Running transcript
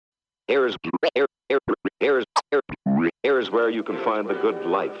Here's, here, here, here's, here, here's where you can find the good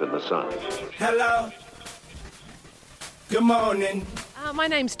life in the sun. Hello. Good morning. My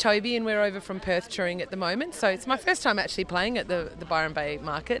name's Toby and we're over from Perth touring at the moment. So it's my first time actually playing at the Byron Bay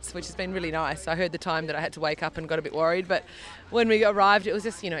markets, which has been really nice. I heard the time that I had to wake up and got a bit worried, but when we arrived it was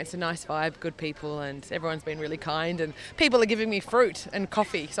just, it's a nice vibe, good people, and everyone's been really kind, and people are giving me fruit and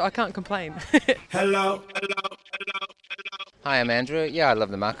coffee, so I can't complain. Hello. Hi, I'm Andrew. Yeah, I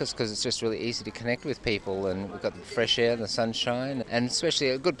love the markets because it's just really easy to connect with people, and we've got the fresh air, the sunshine, and especially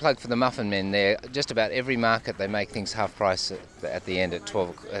a good plug for the Muffin Men. There, just about every market they make things half price at the end at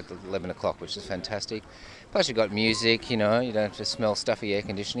 11 o'clock, which is fantastic. Plus you've got music, you don't have to smell stuffy air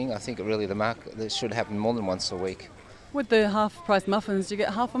conditioning. I think really the market this should happen more than once a week. With the half-price muffins, do you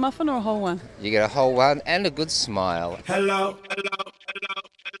get half a muffin or a whole one? You get a whole one and a good smile. Hello.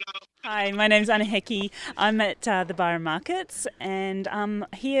 Hi, my name's Anna Hecky. I'm at the Byron Markets, and I'm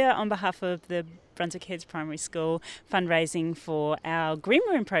here on behalf of the Brunswick Heads Primary School fundraising for our Green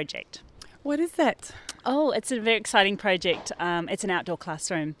Room project. What is that? Oh, it's a very exciting project. It's an outdoor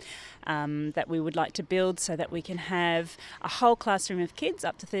classroom that we would like to build so that we can have a whole classroom of kids,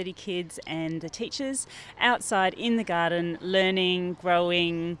 up to 30 kids, and the teachers outside in the garden, learning,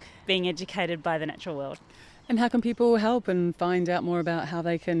 growing, being educated by the natural world. And how can people help and find out more about how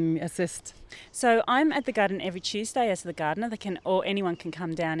they can assist? So I'm at the garden every Tuesday as the gardener. Anyone can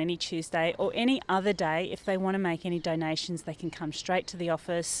come down any Tuesday or any other day. If they want to make any donations, they can come straight to the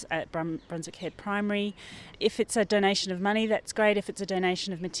office at Brunswick Head Primary. If it's a donation of money, that's great. If it's a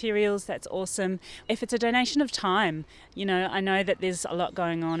donation of materials, that's awesome. If it's a donation of time, I know that there's a lot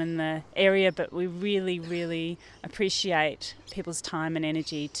going on in the area, but we really, really appreciate people's time and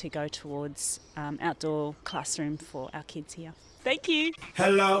energy to go towards outdoor classroom for our kids here. Thank you.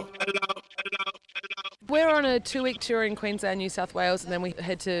 Hello. We're on a 2-week tour in Queensland, New South Wales, and then we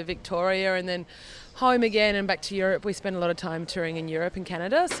head to Victoria and then home again and back to Europe. We spend a lot of time touring in Europe and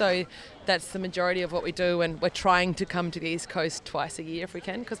Canada, so that's the majority of what we do, and we're trying to come to the East Coast twice a year if we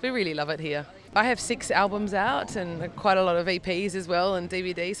can, because we really love it here. I have 6 albums out and quite a lot of EPs as well and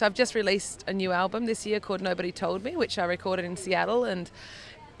DVDs. So I've just released a new album this year called Nobody Told Me, which I recorded in Seattle, and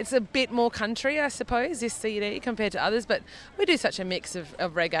it's a bit more country, I suppose, this CD compared to others, but we do such a mix of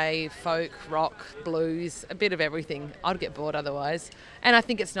reggae, folk, rock, blues, a bit of everything. I'd get bored otherwise. And I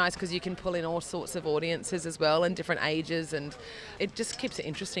think it's nice because you can pull in all sorts of audiences as well and different ages, and it just keeps it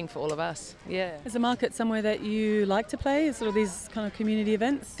interesting for all of us. Yeah. Is the market somewhere that you like to play, sort of these kind of community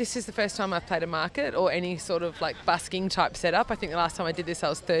events? This is the first time I've played a market or any sort of like busking type setup. I think the last time I did this I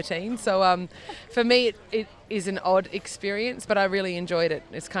was 13. So for me it is an odd experience, but I really enjoyed it.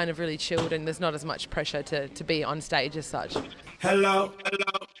 It's kind of really chilled and there's not as much pressure to be on stage as such. Hello.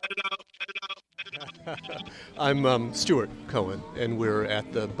 I'm Stuart Cohen, and we're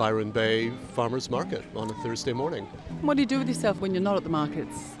at the Byron Bay Farmers Market on a Thursday morning. What do you do with yourself when you're not at the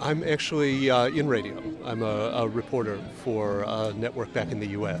markets? I'm actually in radio. I'm a reporter for a network back in the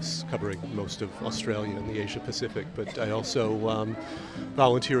U.S., covering most of Australia and the Asia Pacific, but I also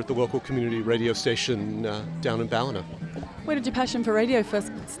volunteer at the local community radio station down in Ballina. Where did your passion for radio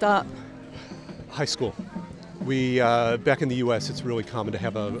first start? High school. We, back in the U.S., it's really common to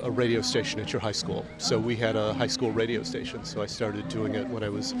have a radio station at your high school. So we had a high school radio station, so I started doing it when I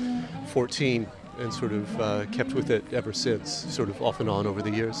was 14 and sort of kept with it ever since, sort of off and on over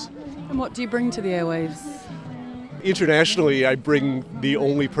the years. And what do you bring to the airwaves? Internationally, I bring the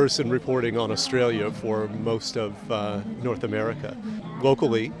only person reporting on Australia for most of North America.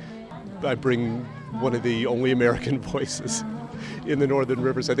 Locally, I bring one of the only American voices in the Northern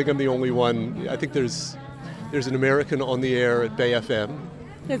Rivers. I think I'm the only one. I think there's an American on the air at Bay FM.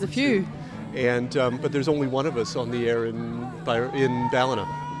 There's a few. And but there's only one of us on the air in Ballina.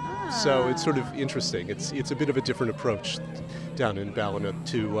 So it's sort of interesting. It's a bit of a different approach down in Ballina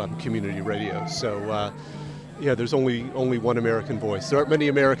to community radio. So yeah, there's only one American voice. There aren't many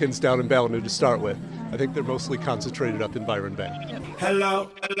Americans down in Ballina to start with. I think they're mostly concentrated up in Byron Bay. Hello.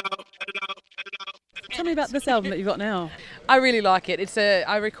 Tell me about this album that you've got now. I really like it.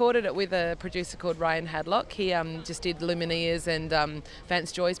 I recorded it with a producer called Ryan Hadlock. He just did Lumineers and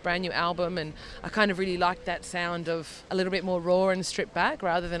Vance Joy's brand new album, and I kind of really liked that sound of a little bit more raw and stripped back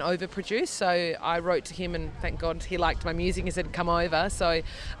rather than overproduced. So I wrote to him, and thank God he liked my music and said come over. So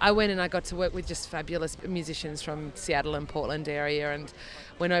I went and I got to work with just fabulous musicians from Seattle and Portland area, and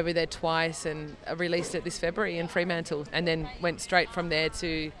went over there twice and released it this February in Fremantle, and then went straight from there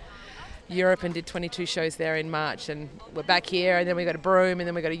to Europe and did 22 shows there in March, and we're back here, and then we go to Broome, and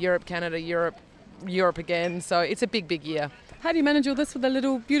then we go to Europe, Canada, Europe again. So it's a big year. How do you manage all this with a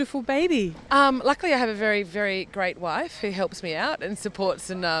little beautiful baby? Luckily, I have a very, very great wife who helps me out and supports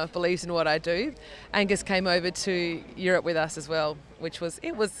and believes in what I do. Angus came over to Europe with us as well, which was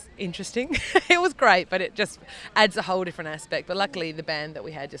interesting. It was great, but it just adds a whole different aspect. But luckily, the band that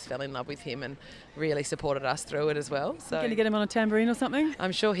we had just fell in love with him and really supported us through it as well. So Going to get him on a tambourine or something?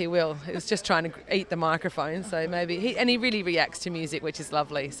 I'm sure he will. He was just trying to eat the microphone, so maybe he really reacts to music, which is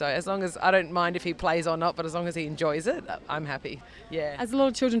lovely. So as long as I don't mind if he plays or not, but as long as he enjoys it, I'm happy. Yeah. As a lot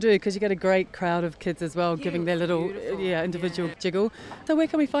of children do, because you get a great crowd of kids as well, giving their little individual jiggle. So where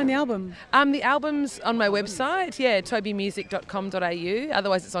can we find the album? The album's on my website, tobymusic.com.au.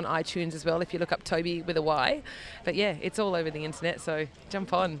 Otherwise, it's on iTunes as well if you look up Toby with a Y. But yeah, it's all over the internet, so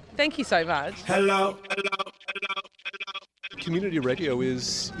jump on. Thank you so much. Hello. Community radio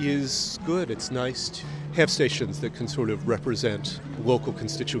is good. It's nice to have stations that can sort of represent local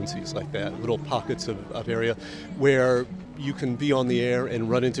constituencies like that, little pockets of area where you can be on the air and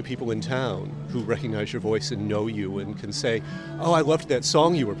run into people in town who recognize your voice and know you and can say, oh, I loved that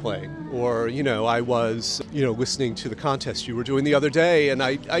song you were playing. Or, I was, listening to the contest you were doing the other day and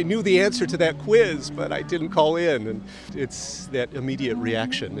I knew the answer to that quiz, but I didn't call in. And it's that immediate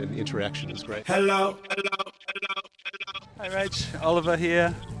reaction and interaction is great. Hello. Hi Rach, Oliver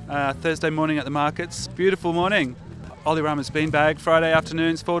here. Thursday morning at the markets. Beautiful morning. Ollie Rama's beanbag, Friday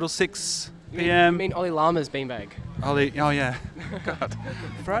afternoons 4 till 6 p.m. You mean Ollie Lama's beanbag? Ollie, oh yeah. God.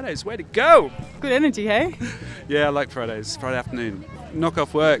 Fridays, way to go! Good energy, hey? Yeah, I like Fridays. Friday afternoon. Knock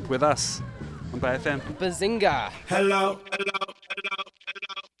off work with us on Bay FM. Bazinga! Hello.